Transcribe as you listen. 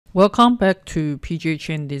Welcome back to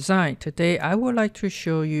Pjchendesign. Today I would like to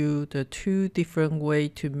show you the two different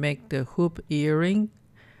ways to make the hoop earring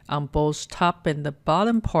on both top and the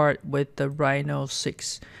bottom part with the Rhino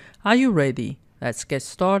 6. Are you ready? Let's get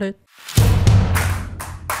started.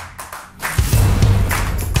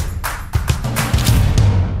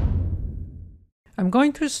 I'm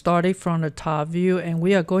going to start it from the top view, and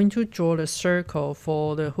we are going to draw the circle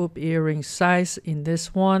for the hoop earring size. In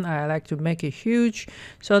this one, I like to make it huge,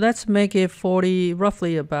 so let's make it 40,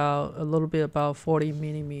 roughly about a little bit about 40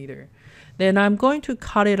 millimeter. Then I'm going to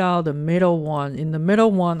cut it out the middle one. In the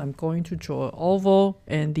middle one, I'm going to draw an oval,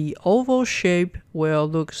 and the oval shape will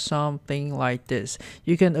look something like this.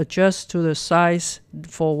 You can adjust to the size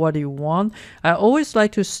for what you want. I always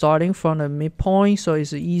like to starting from the midpoint, so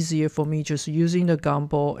it's easier for me just using the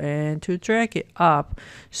gumball and to drag it up,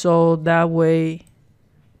 so that way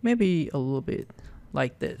maybe a little bit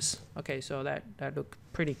like this. Okay, so that look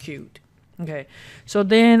pretty cute. Okay, so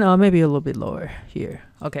then maybe a little bit lower here.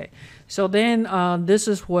 Okay, so then this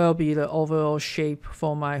is will be the overall shape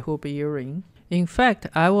for my hoop earring. In fact,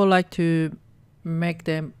 I would like to make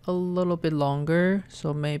them a little bit longer,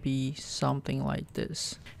 so maybe something like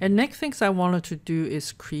this. And next things I wanted to do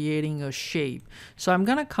is creating a shape. So I'm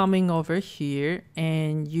gonna coming over here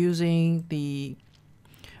and using the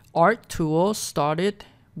art tool, started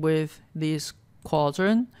with this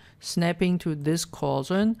quadrant, snapping to this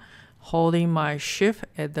quadrant, holding my shift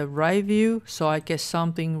at the right view so I get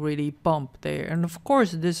something really bump there. And of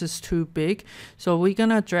course this is too big, so we're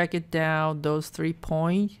gonna drag it down those 3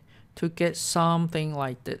 points to get something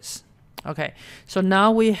like this. Okay, so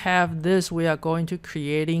now we have this. We are going to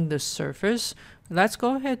creating the surface. Let's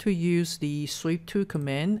go ahead to use the sweep to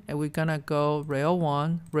command, and we're gonna go rail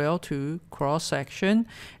 1, rail 2, cross section,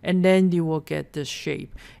 and then you will get this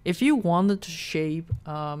shape. If you wanted the shape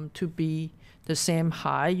to be the same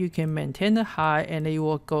height, you can maintain the height and it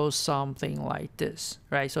will go something like this,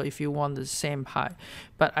 right? So if you want the same height,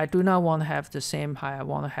 but I do not want to have the same height, I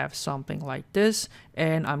want to have something like this,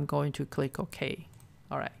 and I'm going to click OK.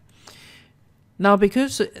 All right. Now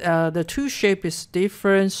because the two shape is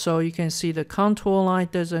different, so you can see the contour line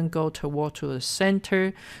doesn't go toward to the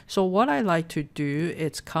center. So what I like to do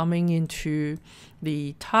is coming into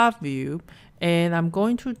the top view, and I'm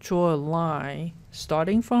going to draw a line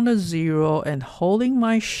starting from the 0 and holding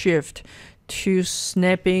my shift to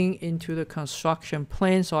snapping into the construction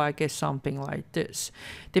plane, so I get something like this.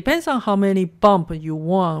 Depends on how many bump you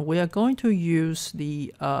want. We are going to use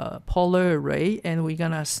the polar array, and we're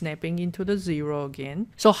gonna snapping into the 0 again.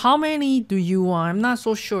 So how many do you want? I'm not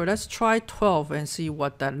so sure. Let's try 12 and see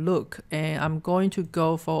what that look. And I'm going to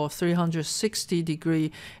go for 360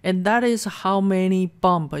 degree, and that is how many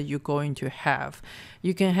bump you're going to have.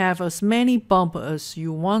 You can have as many bump as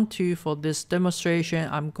you want to. For this demonstration,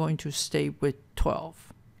 I'm going to stay with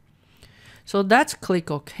 12. So let's click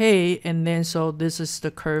OK, and then so this is the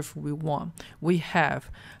curve we want. We have,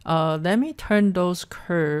 let me turn those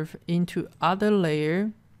curve into other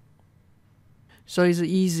layer, so it's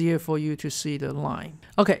easier for you to see the line.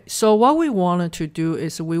 Okay, so what we wanted to do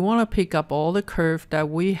is we want to pick up all the curve that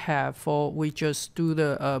we have for, we just do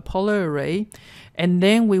the polar array, and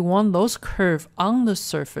then we want those curve on the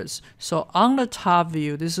surface. So on the top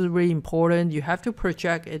view, this is really important, you have to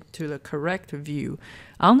project it to the correct view.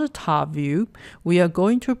 On the top view, we are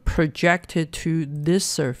going to project it to this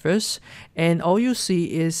surface, and all you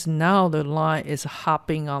see is now the line is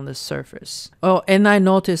hopping on the surface. Oh, and I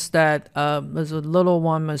noticed that there's a little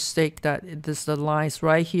one mistake, that this the lines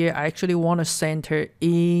right here. I actually want to center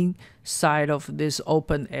inside of this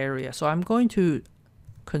open area. So I'm going to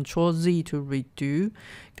Control Z to redo.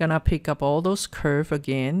 Gonna pick up all those curve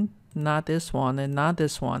again. Not this one and not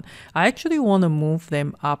this one. I actually want to move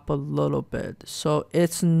them up a little bit, so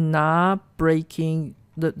it's not breaking.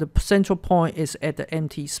 The central point is at the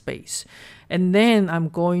empty space, and then I'm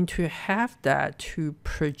going to have that to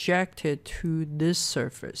project it to this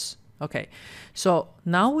surface. Okay, so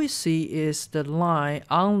now we see is the line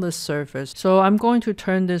on the surface. So I'm going to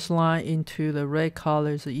turn this line into the red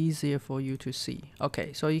color, so easier for you to see.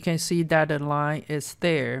 Okay, so you can see that the line is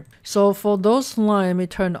there. So for those lines, let me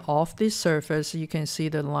turn off this surface. You can see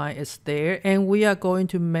the line is there, and we are going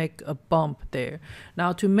to make a bump there.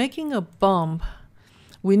 Now to making a bump,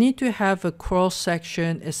 we need to have a cross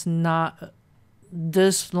section. It's not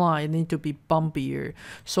this line need to be bumpier.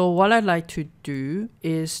 So what I like to do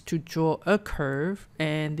is to draw a curve,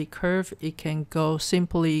 and the curve, it can go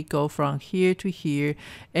simply go from here to here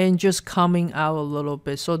and just coming out a little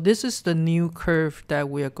bit. So this is the new curve that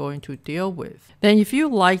we are going to deal with. Then if you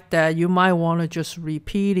like that, you might want to just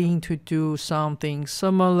repeating to do something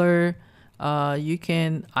similar You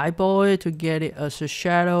can eyeball it to get it as a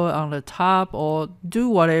shadow on the top, or do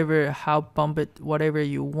whatever, how bump it, whatever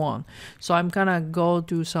you want. So I'm gonna go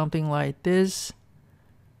do something like this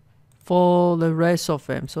for the rest of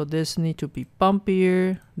them. So this need to be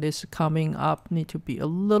bumpier, this coming up need to be a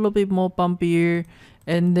little bit more bumpier,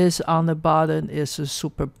 and this on the bottom is a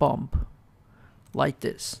super bump like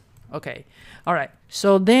this. Okay, all right,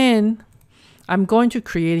 so then I'm going to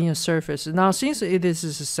creating a surface. Now since it is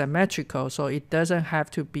symmetrical, so it doesn't have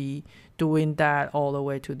to be doing that all the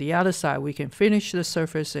way to the other side. We can finish the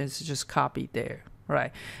surface and it's just copy there.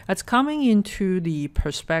 Right, that's coming into the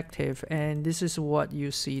perspective, and this is what you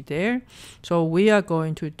see there. So we are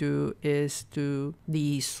going to do is do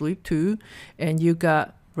the sweep 2, and you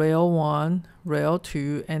got rail 1, rail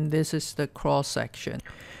 2, and this is the cross section.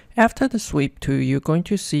 After the sweep 2, you're going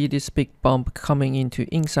to see this big bump coming into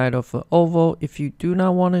inside of an oval. If you do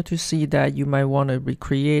not want to see that, you might want to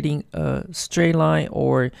recreating a straight line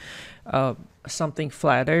or something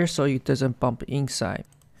flatter so it doesn't bump inside.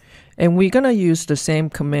 And we're gonna use the same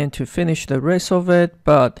command to finish the rest of it.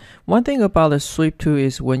 But one thing about the sweep 2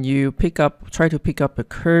 is when you try to pick up a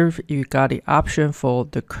curve, you got the option for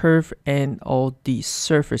the curve and or the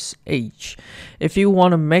surface edge. If you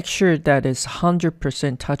want to make sure that it's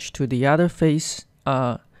 100% touch to the other face,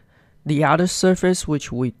 the other surface,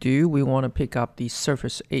 which we do, we want to pick up the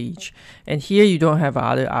surface edge. And here you don't have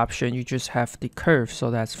other option, you just have the curve, so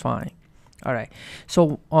that's fine. All right,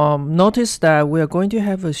 so notice that we are going to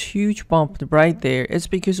have a huge bump right there. It's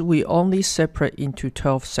because we only separate into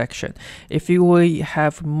 12 sections. If we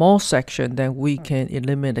have more section, then we can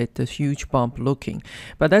eliminate the huge bump looking.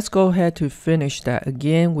 But let's go ahead to finish that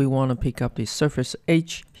again. We want to pick up the surface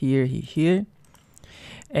edge here.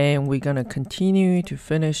 And we're going to continue to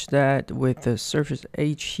finish that with the surface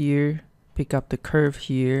edge here. Pick up the curve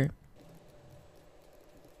here.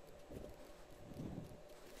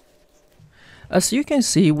 As you can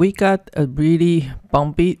see, we got a really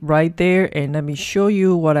bumpy right there, and let me show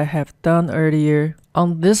you what I have done earlier.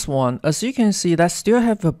 On this one, as you can see, that still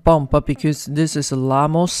have a bump, but because this is a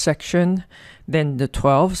lot more section than the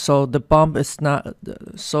 12, so the bump is not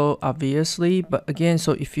so obviously. But again,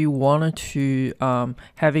 so if you wanted to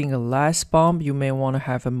having a less bump, you may want to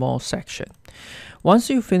have a more section. Once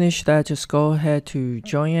you finish that, just go ahead to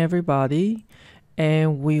join everybody.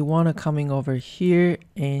 And we want to coming over here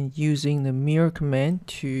and using the mirror command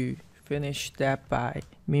to finish that by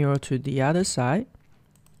mirror to the other side.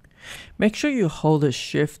 Make sure you hold the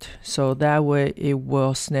shift so that way it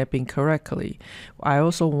will snap in correctly. I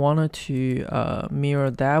also wanted to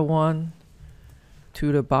mirror that one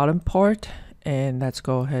to the bottom part, and let's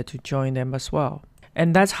go ahead to join them as well.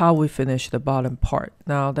 And that's how we finish the bottom part.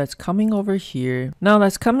 Now that's coming over here. On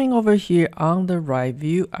the right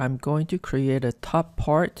view, I'm going to create a top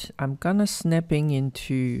part. I'm gonna snapping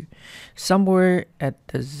into somewhere at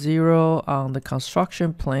the 0 on the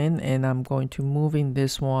construction plane, and I'm going to moving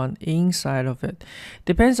this one inside of it.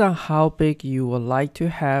 Depends on how big you would like to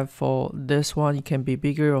have for this one. It can be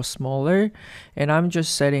bigger or smaller, and I'm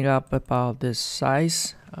just setting up about this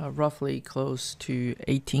size, roughly close to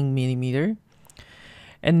 18 millimeter.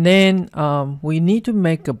 And then we need to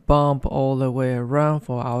make a bump all the way around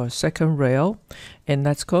for our second rail. And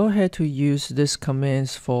let's go ahead to use this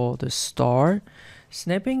commands for the star.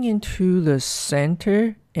 Snapping into the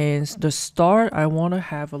center, and the star I want to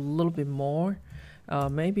have a little bit more.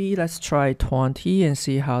 Maybe let's try 20 and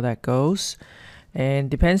see how that goes. And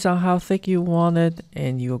depends on how thick you want it,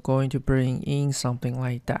 and you're going to bring in something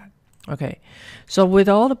like that. Okay, so with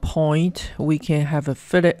all the point, we can have a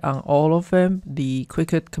fillet on all of them. The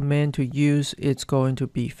quickest command to use is going to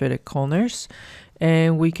be fillet corners,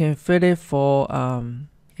 and we can fillet for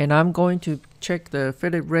and I'm going to check the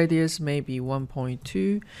fillet radius, maybe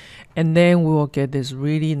 1.2, and then we will get this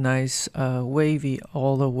really nice wavy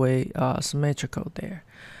all the way symmetrical there.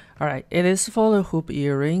 All right, it is for the hoop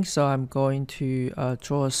earring, so I'm going to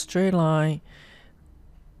draw a straight line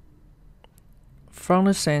from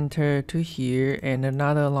the center to here, and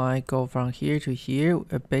another line go from here to here.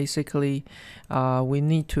 Basically, we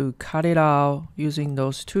need to cut it out using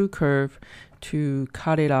those two curves to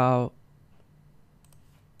cut it out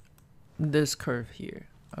this curve here.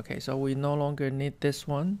 Okay, so we no longer need this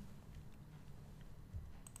one,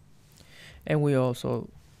 and we also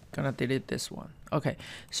gonna delete this one. Okay,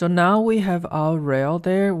 so now we have our rail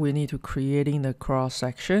there. We need to creating the cross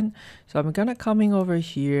section. So I'm gonna coming over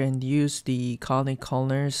here and use the conic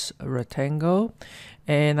corners rectangle,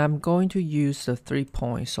 and I'm going to use the 3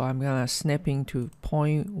 points. So I'm gonna snapping to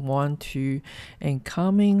 0.12 and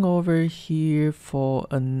coming over here for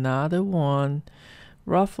another one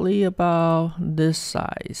roughly about this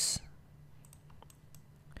size.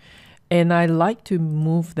 And I like to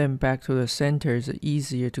move them back to the center. It's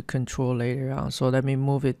easier to control later on. So let me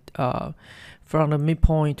move it from the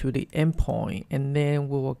midpoint to the end point, and then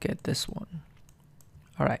we will get this one.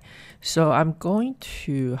 All right, so I'm going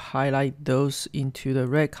to highlight those into the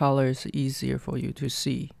red colors, easier for you to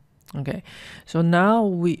see. Okay, so now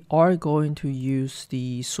we are going to use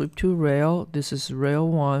the sweep to rail. This is rail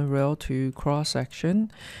 1, rail 2 cross section,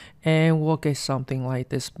 and we'll get something like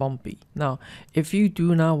this bumpy. Now, if you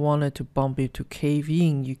do not want it to bumpy to cave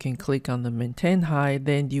in, you can click on the maintain height,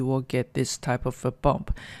 then you will get this type of a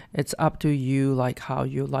bump. It's up to you, like how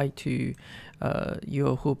you like to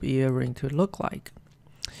your hoop earring to look like.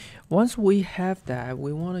 Once we have that,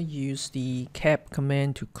 we want to use the cap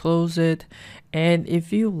command to close it. And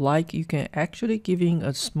if you like, you can actually give in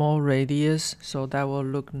a small radius, so that will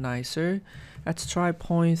look nicer. Let's try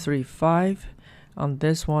 0.35 on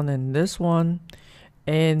this one and this one,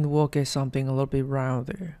 and we'll get something a little bit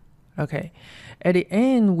rounder. Okay, at the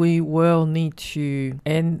end we will need to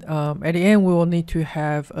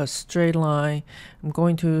have a straight line. I'm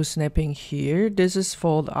going to snap in here. This is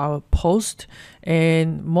for our post,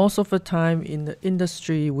 and most of the time in the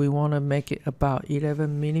industry we want to make it about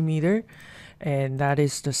 11 millimeter, and that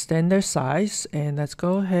is the standard size. And let's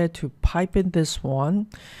go ahead to pipe in this one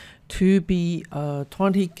to be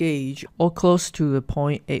 20 gauge or close to the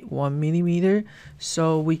 0.81 millimeter,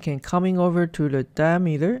 so we can coming over to the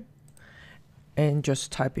diameter and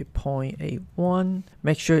just type it 0.81.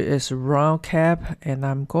 Make sure it's round cap, and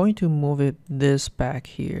I'm going to move it this back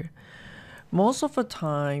here. Most of the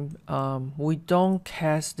time we don't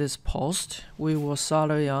cast this post. We will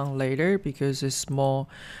solder on later because it's more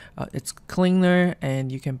it's cleaner,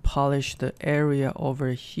 and you can polish the area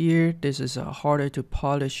over here. This is a harder to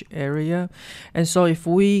polish area, and so if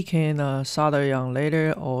we can solder on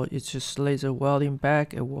later, or it's just laser welding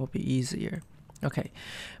back, it will be easier. Okay,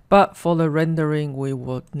 but for the rendering we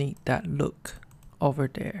will need that look over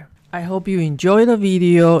there. I hope you enjoy the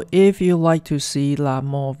video. If you like to see a lot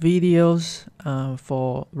more videos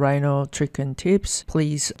for Rhino trick and tips,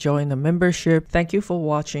 please join the membership. Thank you for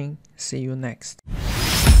watching. See you next.